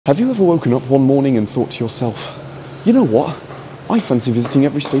Have you ever woken up one morning and thought to yourself, you know what, I fancy visiting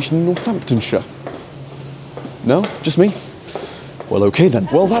every station in Northamptonshire? No? Just me? Well, okay then.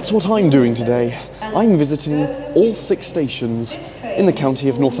 Well, that's what I'm doing today. I'm visiting all 6 stations in the county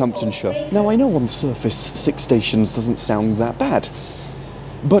of Northamptonshire. Now, I know on the surface 6 stations doesn't sound that bad,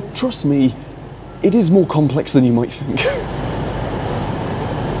 but trust me, it is more complex than you might think.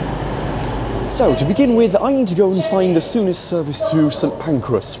 So, to begin with, I need to go and find the soonest service to St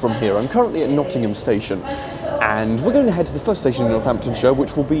Pancras from here. I'm currently at Nottingham Station, and we're going to head to the first station in Northamptonshire,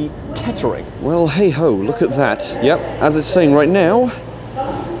 which will be Kettering. Well, hey-ho, look at that. Yep, as it's saying right now,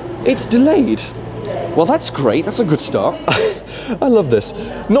 it's delayed. Well, that's great, that's a good start. I love this.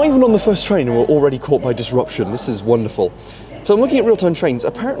 Not even on the first train and we're already caught by disruption. This is wonderful. So I'm looking at real-time trains.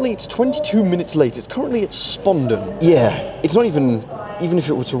 Apparently it's 22 minutes late. It's currently at Spondon. Yeah, it's not even if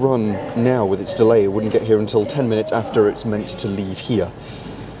it were to run now with its delay, it wouldn't get here until 10 minutes after it's meant to leave here.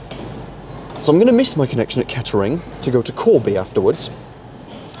 So I'm going to miss my connection at Kettering to go to Corby afterwards,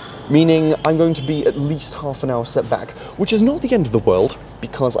 meaning I'm going to be at least half an hour set back, which is not the end of the world,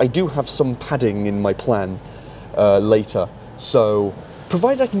 because I do have some padding in my plan later. So,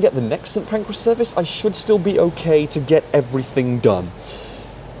 provided I can get the next St Pancras service, I should still be okay to get everything done.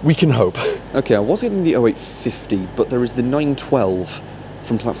 We can hope. Okay, I was getting the 0850, but there is the 912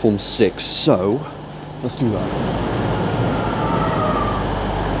 from platform 6, so let's do that.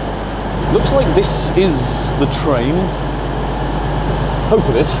 Looks like this is the train. Hope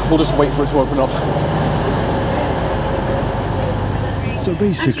it is. We'll just wait for it to open up. So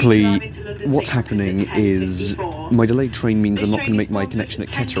basically, what's happening is my delayed train means I'm not going to make my connection at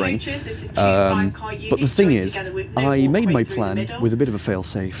Kettering. But the thing is, I made my plan with a bit of a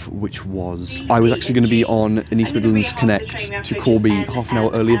fail-safe, which was I was actually going to be on an East Midlands Connect to Corby half an hour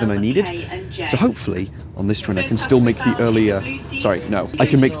earlier than I needed. So hopefully, on this train I can still make the earlier... Sorry, no. I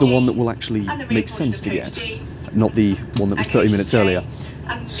can make the one that will actually make sense to get, not the one that was 30 minutes earlier.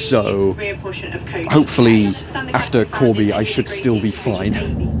 So, hopefully, after Corby, I should still be fine.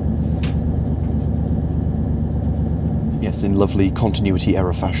 Yes, in lovely continuity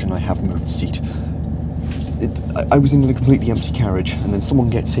error fashion, I have moved seat. I was in a completely empty carriage, and then someone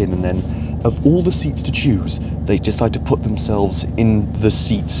gets in, and then, of all the seats to choose, they decide to put themselves in the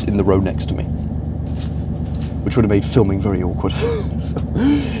seats in the row next to me. Which would have made filming very awkward. So,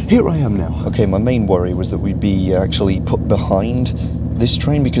 here I am now. Okay, my main worry was that we'd be actually put behind this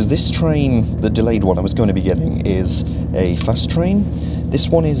train, because this train, the delayed one I was going to be getting, is a fast train. This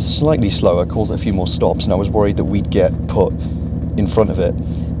one is slightly slower, calls it a few more stops, and I was worried that we'd get put in front of it.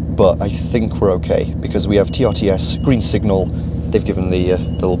 But I think we're okay, because we have TRTS, green signal, they've given the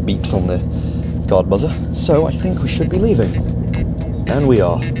little beeps on the guard buzzer, so I think we should be leaving. And we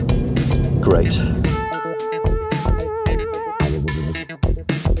are. Great.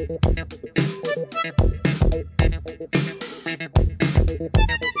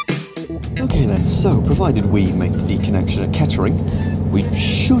 Okay then, so provided we make the connection at Kettering, we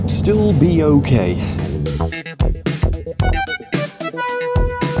should still be okay.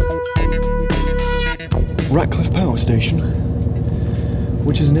 Ratcliffe Power Station,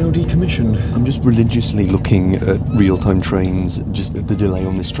 which is now decommissioned. I'm just religiously looking at real-time trains, just at the delay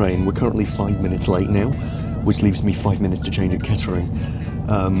on this train. We're currently 5 minutes late now, which leaves me 5 minutes to change at Kettering.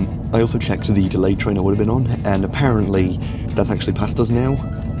 I also checked the delayed train I would have been on, and apparently that's actually passed us now,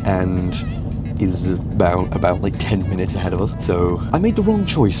 and is about like 10 minutes ahead of us. So I made the wrong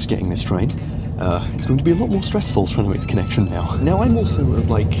choice getting this train. It's going to be a lot more stressful trying to make the connection now. Now I'm also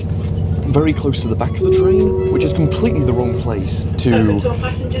like very close to the back of the train, which is completely the wrong place to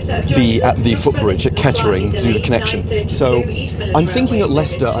be at the footbridge at Kettering to do the connection. So I'm thinking at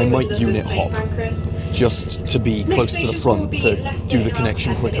Leicester I might unit hop, just to be close to the front to do the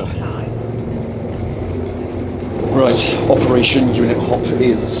connection quicker. Right, Operation Unit Hop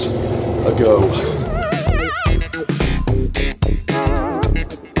is a go.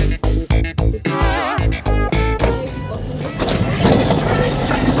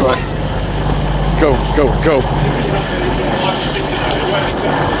 Right. Go, go, go.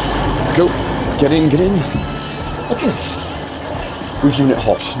 Go. Get in, get in. Okay. We've unit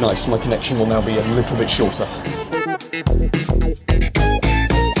hopped. Nice, my connection will now be a little bit shorter.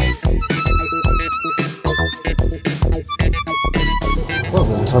 Well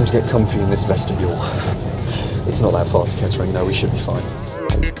then, time to get comfy in this vestibule. It's not that far to Kettering, though, we should be fine.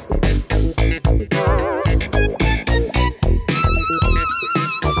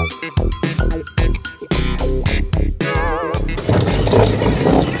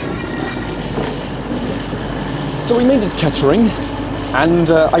 So we made it to Kettering, and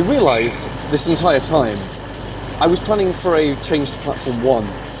I realised this entire time I was planning for a change to platform 1,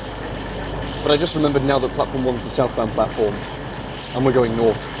 but I just remembered now that platform 1's the southbound platform, and we're going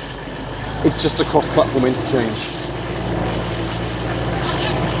north. It's just a cross-platform interchange.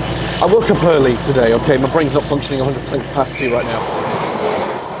 I woke up early today, okay? My brain's not functioning 100% capacity right now.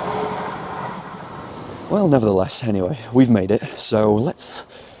 Well, nevertheless, anyway, we've made it, so let's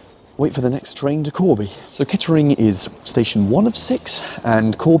wait for the next train to Corby. So Kettering is station 1 of 6,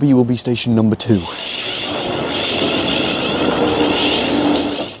 and Corby will be station number 2.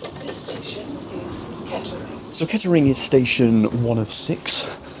 So Kettering is station 1 of 6.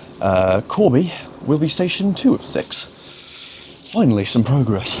 Corby will be station 2 of 6. Finally, some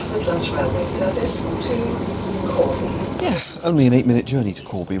progress. Railway service to Corby. Yeah, only an 8-minute journey to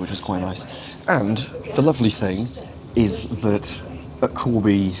Corby, which was quite nice. And the lovely thing is that at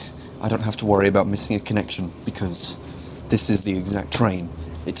Corby, I don't have to worry about missing a connection because this is the exact train.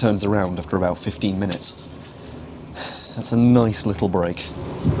 It turns around after about 15 minutes. That's a nice little break.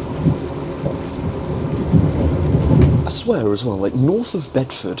 I swear as well, like north of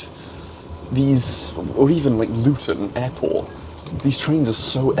Bedford, these, or even like Luton Airport, these trains are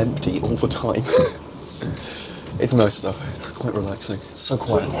so empty all the time. It's nice though, it's quite relaxing, it's so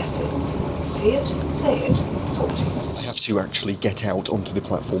quiet. See it, say it, I have to actually get out onto the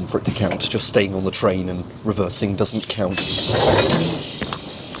platform for it to count. Just staying on the train and reversing doesn't count.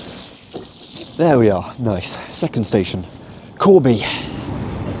 There we are, nice. Second station, Corby.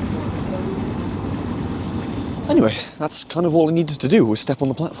 Anyway, that's kind of all I needed to do, was step on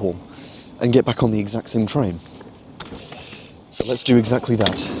the platform and get back on the exact same train. So let's do exactly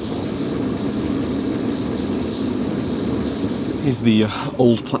that. Here's the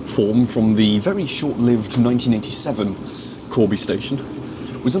old platform from the very short-lived 1987 Corby station.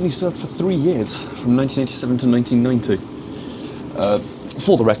 It was only served for 3 years, from 1987 to 1990.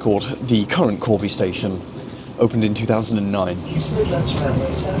 For the record, the current Corby station opened in 2009.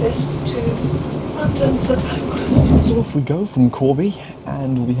 So off we go from Corby,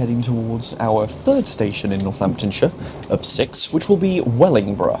 and we'll be heading towards our third station in Northamptonshire of 6, which will be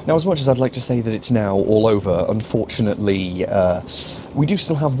Wellingborough. Now, as much as I'd like to say that it's now all over, unfortunately, we do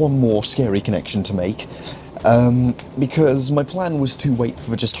still have one more scary connection to make, because my plan was to wait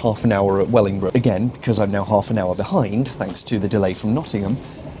for just half an hour at Wellingborough. Again, because I'm now half an hour behind, thanks to the delay from Nottingham.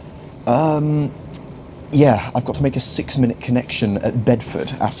 Yeah, I've got to make a 6-minute connection at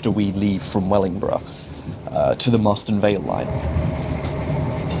Bedford after we leave from Wellingborough to the Marston Vale line.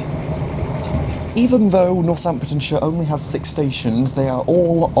 Even though Northamptonshire only has 6 stations, they are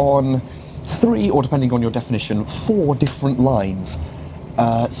all on 3, or depending on your definition, 4 different lines.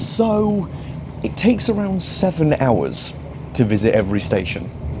 So it takes around 7 hours to visit every station,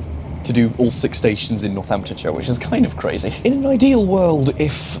 to do all 6 stations in Northamptonshire, which is kind of crazy. In an ideal world,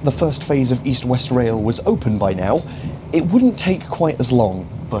 if the first phase of East-West Rail was open by now, it wouldn't take quite as long,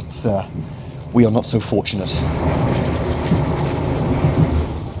 but we are not so fortunate.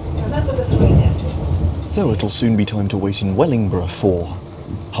 So it'll soon be time to wait in Wellingborough for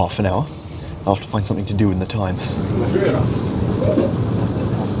half an hour. I'll have to find something to do in the time.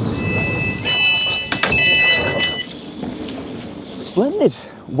 Splendid!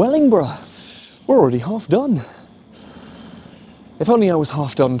 Wellingborough! We're already half done. If only I was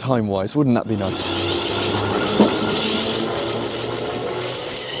half done time-wise, wouldn't that be nice?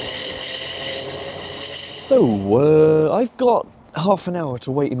 So, I've got half an hour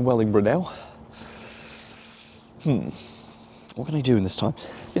to wait in Wellingborough now. What can I do in this time?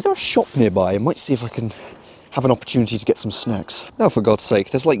 Is there a shop nearby? I might see if I can have an opportunity to get some snacks. Oh, for God's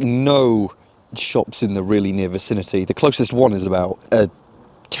sake, there's like no shops in the really near vicinity. The closest one is about a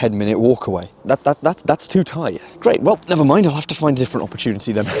 10-minute walk away. That's too tight. Great, well, never mind, I'll have to find a different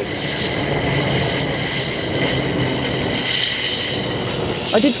opportunity then.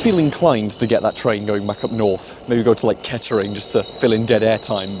 I did feel inclined to get that train going back up north. Maybe go to like Kettering just to fill in dead air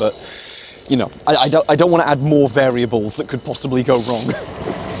time, but you know, I don't want to add more variables that could possibly go wrong.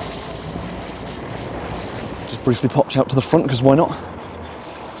 Just briefly popped out to the front, because why not?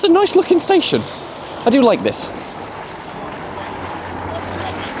 It's a nice looking station. I do like this.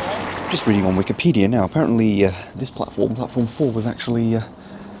 Just reading on Wikipedia now, apparently this platform, platform 4, was actually out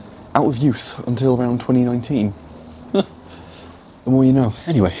of use until around 2019. The more you know.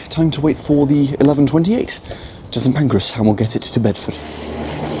 Anyway, time to wait for the 11:28 to St Pancras, and we'll get it to Bedford.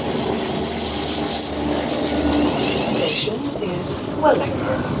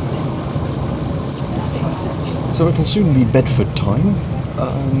 So it'll soon be Bedford time.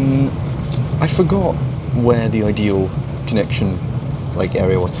 I forgot where the ideal connection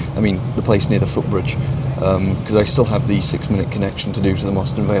area was. I mean, the place near the footbridge, because I still have the 6-minute connection to do to the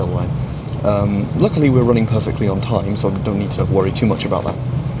Marston Vale line. Luckily we're running perfectly on time, so I don't need to worry too much about that.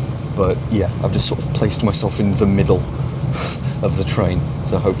 but yeah, I've just sort of placed myself in the middle of the train,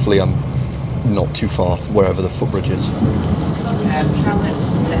 so hopefully I'm not too far wherever the footbridge is.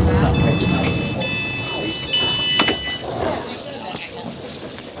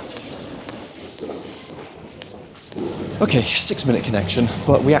 Okay, 6-minute connection,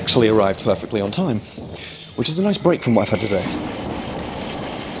 but we actually arrived perfectly on time, which is a nice break from what I've had today.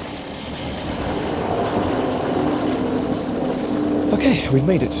 Okay, we've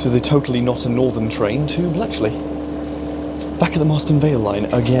made it to the totally not a northern train to Bletchley. Back at the Marston Vale line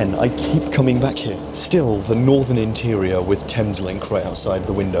again. I keep coming back here. Still, the northern interior with Thameslink right outside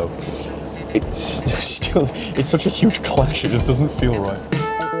the window. It's such a huge clash, it just doesn't feel right.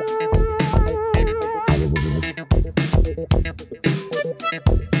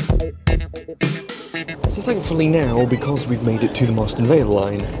 So thankfully now, because we've made it to the Marston Vale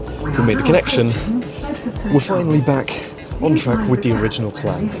line, we made the connection, we're finally back on track with the original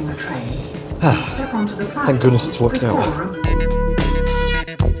plan. Thank goodness it's worked out.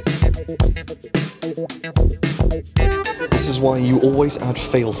 This is why you always add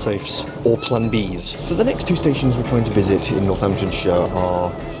fail-safes or plan Bs. So the next two stations we're trying to visit in Northamptonshire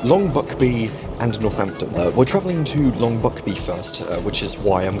are Long Buckby and Northampton. We're travelling to Long Buckby first, which is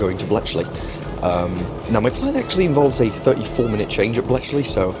why I'm going to Bletchley. Now my plan actually involves a 34-minute change at Bletchley,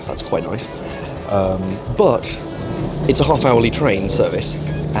 so that's quite nice. But it's a half-hourly train service,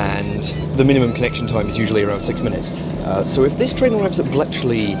 and the minimum connection time is usually around 6 minutes. So if this train arrives at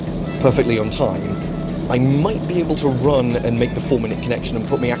Bletchley perfectly on time, I might be able to run and make the 4-minute connection and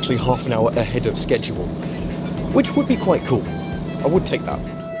put me actually half an hour ahead of schedule, which would be quite cool. I would take that.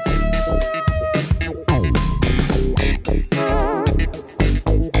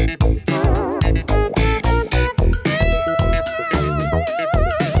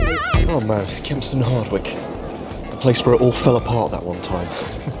 Oh man, Kempston Hardwick. The place where it all fell apart that one time.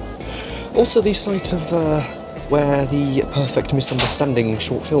 Also the site of where the Perfect Misunderstanding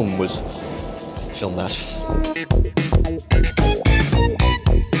short film was filmed at.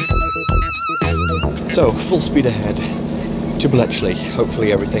 So, full speed ahead to Bletchley.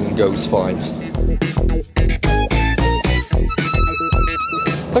 Hopefully everything goes fine.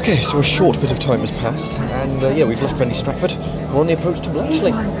 Okay, so a short bit of time has passed, and yeah, we've left Venny Stratford. We're on the approach to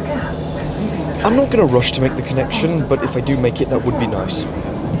Bletchley. I'm not going to rush to make the connection, but if I do make it, that would be nice.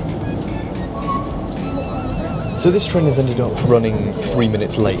 So this train has ended up running 3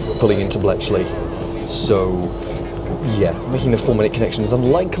 minutes late, pulling into Bletchley. So, yeah, making the 4-minute connection is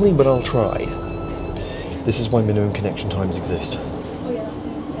unlikely, but I'll try. This is why minimum connection times exist.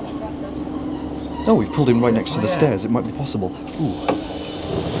 Oh, we've pulled in right next to the stairs. It might be possible. Ooh.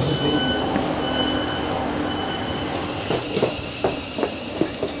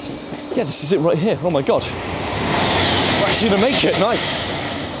 Yeah, this is it right here. Oh my god. We're actually gonna make it. Nice.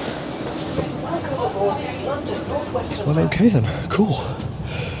 Well, okay then. Cool.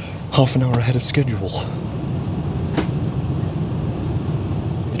 Half an hour ahead of schedule.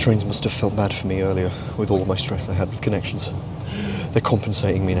 The trains must have felt bad for me earlier with all of my stress I had with connections. They're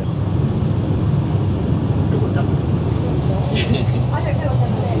compensating me now.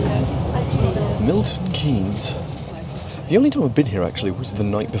 Milton Keynes. The only time I've been here actually was the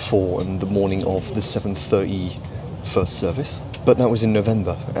night before and the morning of the 7:30 first service. But that was in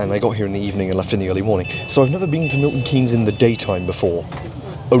November, and I got here in the evening and left in the early morning. So I've never been to Milton Keynes in the daytime before,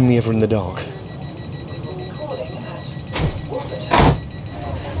 only ever in the dark.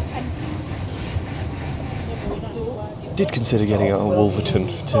 Did consider getting out of Wolverton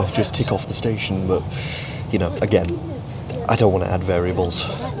to just tick off the station, but, you know, again, I don't want to add variables.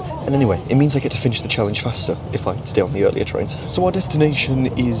 And anyway, it means I get to finish the challenge faster if I stay on the earlier trains. So our destination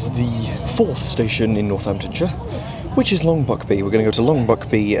is the 4th station in Northamptonshire, which is Long Buckby. We're going to go to Long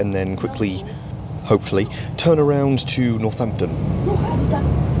Buckby and then quickly, hopefully, turn around to Northampton.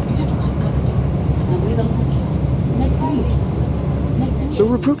 So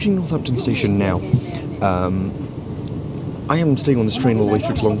we're approaching Northampton station now. I am staying on this train all the way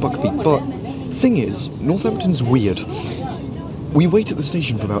through to Long Buckby, but thing is, Northampton's weird. We wait at the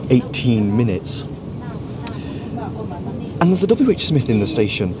station for about 18 minutes. And there's a WH Smith in the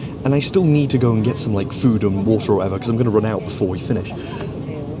station, and I still need to go and get some like food and water or whatever, because I'm going to run out before we finish.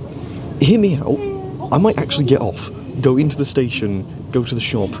 Hear me out, I might actually get off, go into the station, go to the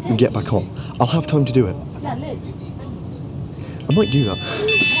shop, and get back on. I'll have time to do it. I might do that.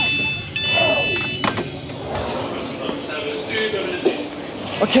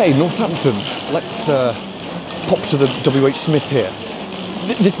 Okay, Northampton. Let's pop to the WH Smith here.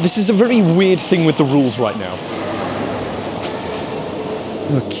 This is a very weird thing with the rules right now.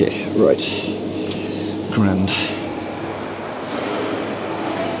 Okay, right. Grand.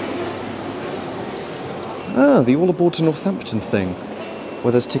 Ah, the All Aboard to Northampton thing,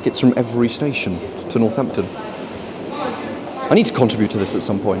 where there's tickets from every station to Northampton. I need to contribute to this at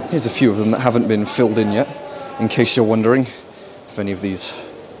some point. Here's a few of them that haven't been filled in yet, in case you're wondering if any of these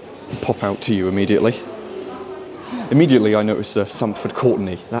pop out to you immediately. Immediately I notice Samford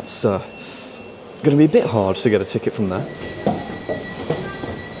Courtenay. That's going to be a bit hard to get a ticket from there.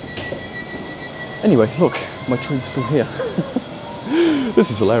 Anyway, look, my train's still here. This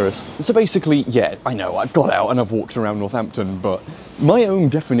is hilarious. So basically, yeah, I know, I've got out and I've walked around Northampton, but my own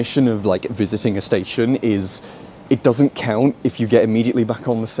definition of like visiting a station is it doesn't count if you get immediately back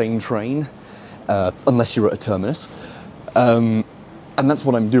on the same train, unless you're at a terminus. And that's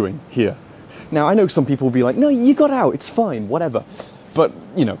what I'm doing here. Now, I know some people will be like, no, you got out, it's fine, whatever. But,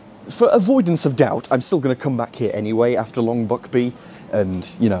 you know, for avoidance of doubt, I'm still going to come back here anyway after Long Buckby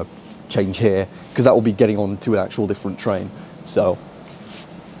and, you know, change here, because that will be getting on to an actual different train. So,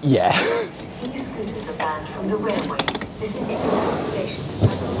 yeah.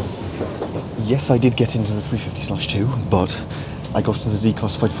 Yes, I did get into the 350/2, but I got into the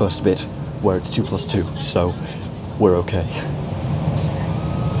declassified first bit, where it's 2+2, so we're okay.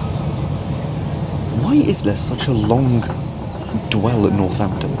 Why is there such a long dwell at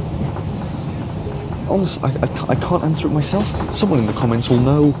Northampton? Honestly, I can't answer it myself. Someone in the comments will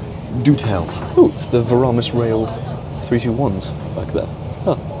know. Do tell. Oh, it's the Veramis Rail 321s back there.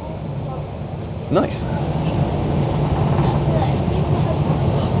 Huh. Nice.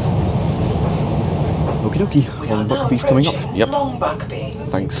 Okie dokie. Long Buckby's coming up. Yep. Long Buckby.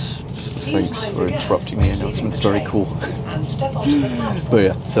 Thanks for interrupting the announcement. It's very cool. But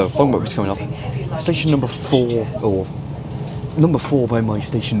yeah, so Long Buckby's coming up. Station number 4, or number 4 by my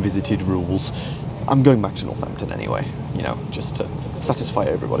station visited rules. I'm going back to Northampton anyway, you know, just to satisfy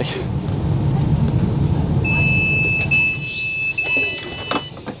everybody.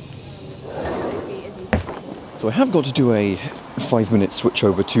 So I have got to do a 5-minute switch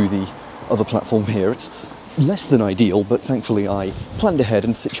over to the other platform here. It's less than ideal, but thankfully I planned ahead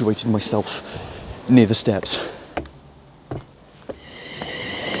and situated myself near the steps.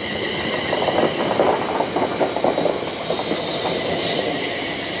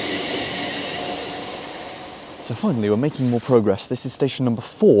 So finally, we're making more progress. This is station number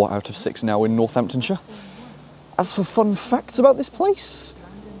 4 out of 6 now in Northamptonshire. As for fun facts about this place,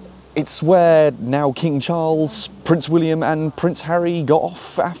 it's where now King Charles, Prince William and Prince Harry got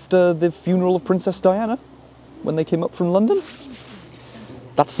off after the funeral of Princess Diana when they came up from London.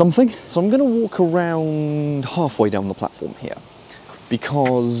 That's something. So I'm going to walk around halfway down the platform here,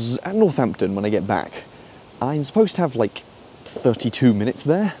 because at Northampton, when I get back, I'm supposed to have like 32 minutes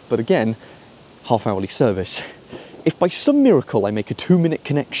there, but again, half-hourly service. If by some miracle I make a 2-minute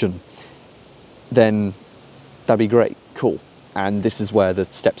connection, then that'd be great, cool. And this is where the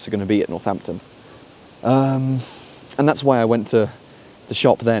steps are going to be at Northampton. And that's why I went to the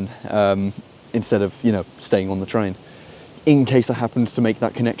shop then, instead of, you know, staying on the train, in case I happened to make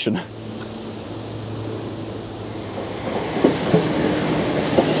that connection.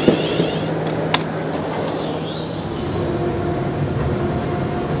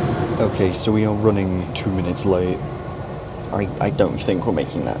 Okay, so we are running 2 minutes late. I don't think we're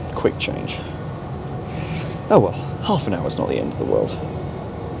making that quick change. Oh well, half an hour's not the end of the world.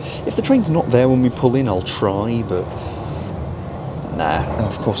 If the train's not there when we pull in, I'll try, but... Nah,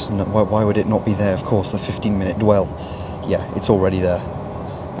 of course not. Why would it not be there? Of course, the 15-minute dwell. Yeah, it's already there.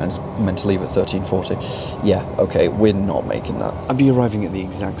 And it's meant to leave at 13:40. Yeah, okay, we're not making that. I'd be arriving at the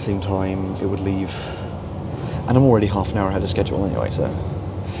exact same time it would leave. And I'm already half an hour ahead of schedule anyway, so...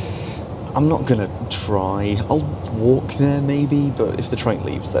 I'm not gonna try. I'll walk there maybe, but if the train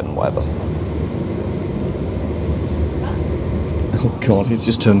leaves, then whatever. Oh god, he's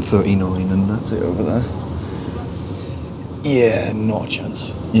just turned 39 and that's it over there. Yeah, not a chance.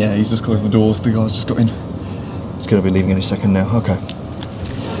 Yeah, he's just closed the doors, the guy's just got in. He's gonna be leaving any second now, okay.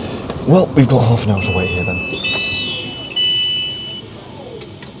 Well, we've got half an hour to wait here then.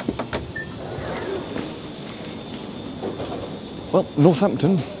 Well,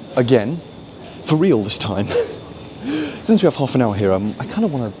 Northampton, again, for real this time. Since we have half an hour here, I kind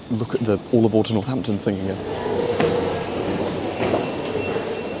of want to look at the All Aboard to Northampton thing again.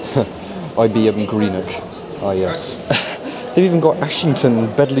 IBM Greenock. Ah, yes. They've even got Ashington,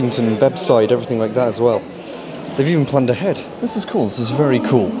 Bedlington, Bebbside, everything like that as well. They've even planned ahead. This is cool. This is very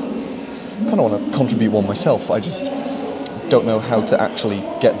cool. I kind of want to contribute one myself. I just don't know how to actually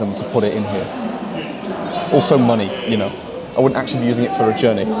get them to put it in here. Also money, you know. I wouldn't actually be using it for a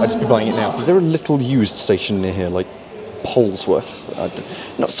journey. I'd just be buying it now. Is there a little used station near here, like Polesworth?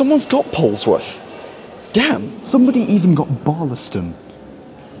 No, someone's got Polesworth. Damn, somebody even got Barlaston.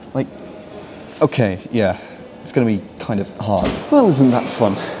 Like, okay, yeah. it's going to be kind of hard. Well, isn't that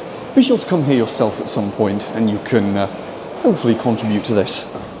fun? Be sure to come here yourself at some point and you can hopefully contribute to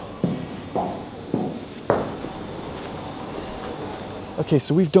this. Okay,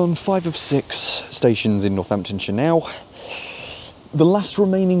 so we've done 5 of 6 stations in Northamptonshire now. The last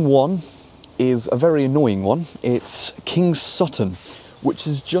remaining one is a very annoying one. It's King's Sutton, which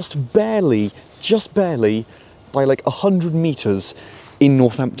is just barely, by like 100 metres in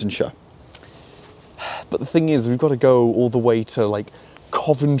Northamptonshire. But the thing is, we've got to go all the way to like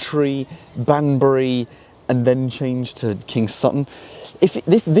Coventry, Banbury, and then change to King's Sutton.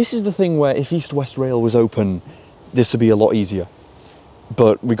 This is the thing where if East West Rail was open, this would be a lot easier.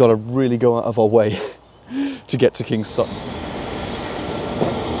 But we've got to really go out of our way to get to King's Sutton.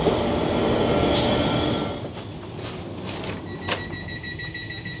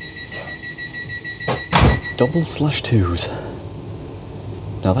 Double/twos.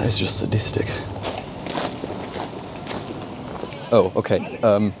 Now that is just sadistic. Oh, okay.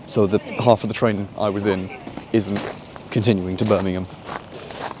 So the half of the train I was in isn't continuing to Birmingham.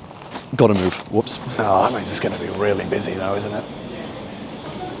 Gotta move. Whoops. Oh, that means it's going to be really busy now, isn't it?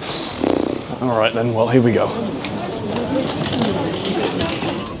 All right then, well, here we go.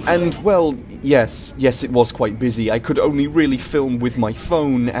 And, well, yes, it was quite busy. I could only really film with my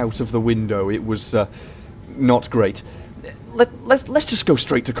phone out of the window. It was not great. Let's just go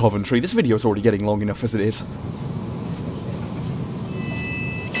straight to Coventry. This video's already getting long enough as it is.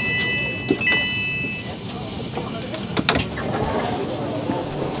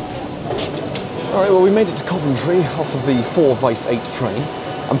 Alright, well, we made it to Coventry off of the 4 Vice 8 train.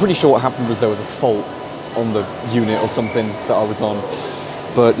 I'm pretty sure what happened was there was a fault on the unit or something that I was on.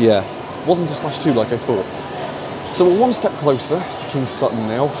 But yeah, wasn't a /2 like I thought. So we're one step closer to King's Sutton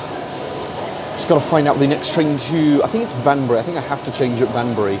now. Just got to find out the next train to, I think it's Banbury. I think I have to change at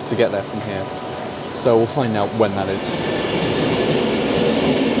Banbury to get there from here. So we'll find out when that is.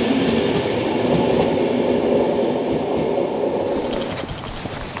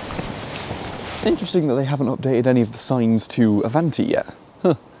 Interesting that they haven't updated any of the signs to Avanti yet.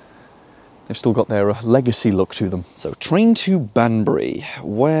 Huh. They've still got their legacy look to them. So, train to Banbury.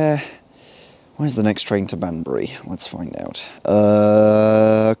 Where's the next train to Banbury? Let's find out.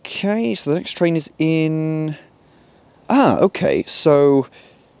 Okay, so the next train is in... Ah, okay, so...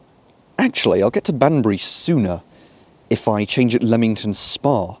 Actually, I'll get to Banbury sooner if I change at Leamington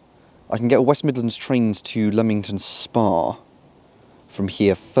Spa. I can get a West Midlands trains to Leamington Spa from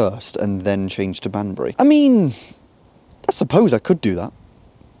here first, and then change to Banbury. I mean, I suppose I could do that.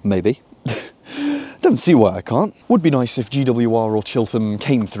 Maybe. Don't see why I can't. Would be nice if GWR or Chiltern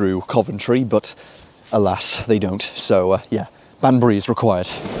came through Coventry, but alas, they don't. So, yeah, Banbury is required.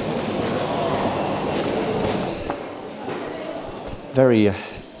 Very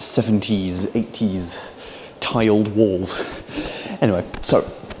 70s, 80s tiled walls. Anyway, so,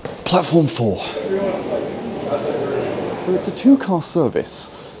 platform 4. So it's a 2-car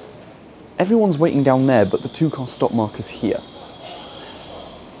service. Everyone's waiting down there, but the 2-car stop marker's here.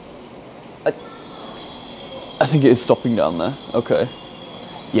 I think it is stopping down there. Okay.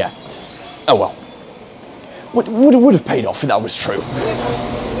 Yeah. Oh well. Would have paid off if that was true.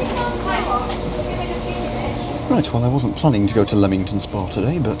 Right, well, I wasn't planning to go to Leamington Spa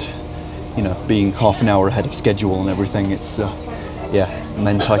today, but, you know, being half an hour ahead of schedule and everything, it's, yeah,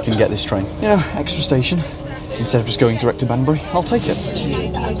 meant I can get this train. You know, extra station. Instead of just going direct to Banbury, I'll take it.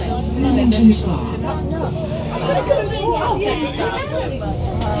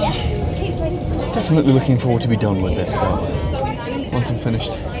 Definitely looking forward to be done with this, though, once I'm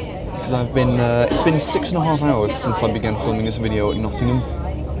finished. Because I've been, it's been 6.5 hours since I began filming this video at Nottingham.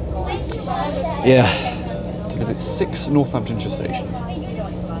 Yeah, to visit 6 Northamptonshire stations.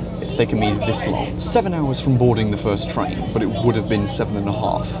 It's taken me this long. 7 hours from boarding the first train, but it would have been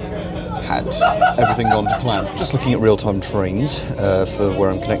 7.5. Had everything gone to plan. Just looking at real-time trains for where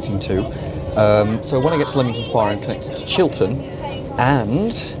I'm connecting to. So when I get to Leamington Spa, I'm connected to Chiltern,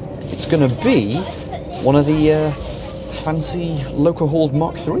 and it's going to be one of the fancy loco-hauled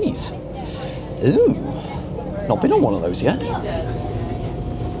Mark IIIs. Ooh, not been on one of those yet.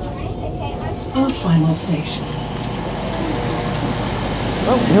 Our final station.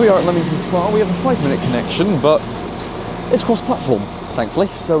 Well, here we are at Leamington Spa. We have a 5-minute connection, but it's cross-platform, thankfully,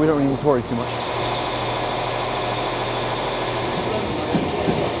 so we don't really need to worry too much.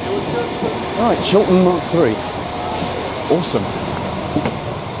 Alright, Chiltern Mark III. Awesome.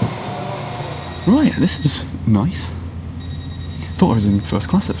 Right, this is nice. Thought I was in first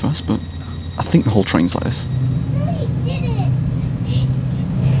class at first, but I think the whole train's like this.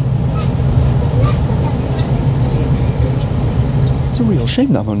 It's a real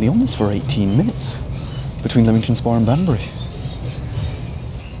shame that I'm only on this for 18 minutes. between Leamington Spa and Banbury.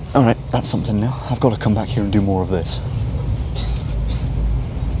 Alright, that's something now. I've got to come back here and do more of this.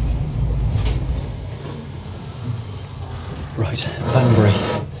 Right, Banbury.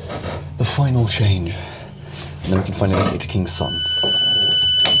 The final change. And then we can finally make it to King's Sutton.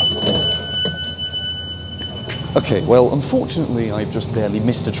 Okay, well, unfortunately, I've just barely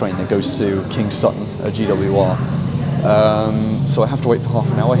missed a train that goes to King's Sutton, a GWR. So I have to wait for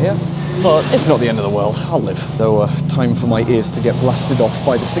half an hour here. But it's not the end of the world. I'll live. So, time for my ears to get blasted off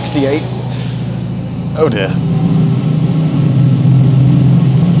by the 68. Oh dear.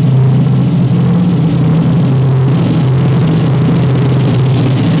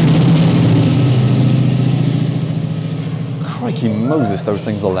 Crikey Moses, those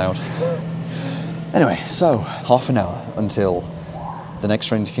things are loud. Anyway, so, half an hour until the next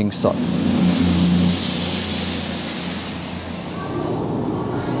train to King's Sutton.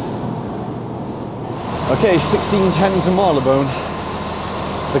 Okay, 16:10 to Marylebone.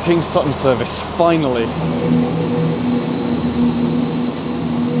 The King's Sutton service, finally.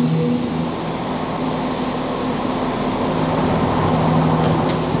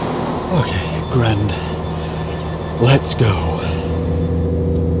 Okay, grand. Let's go.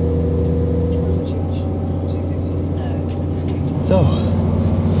 So,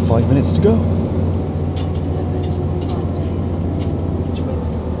 5 minutes to go.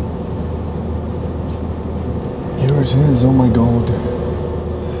 Here it is, oh my god.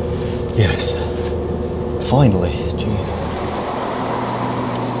 Yes. Finally, jeez.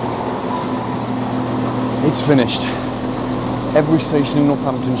 It's finished. Every station in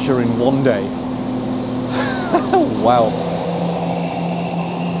Northamptonshire in one day. Wow.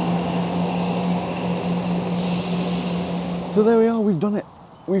 So there we are, we've done it.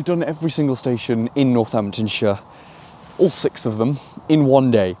 We've done every single station in Northamptonshire, all 6 of them, in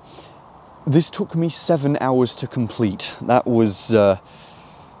one day. This took me 7 hours to complete. That was,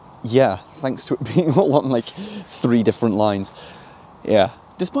 yeah, thanks to it being all on like 3 different lines. Yeah,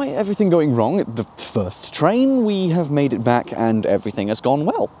 despite everything going wrong at the first train, we have made it back and everything has gone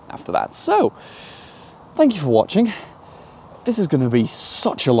well after that. So, thank you for watching. This is going to be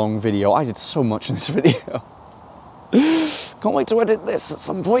such a long video. I did so much in this video. Can't wait to edit this at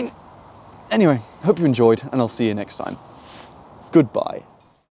some point. Anyway, hope you enjoyed, and I'll see you next time. Goodbye.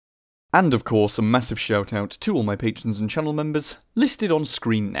 And of course, a massive shout out to all my patrons and channel members listed on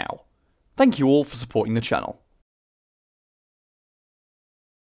screen now. Thank you all for supporting the channel.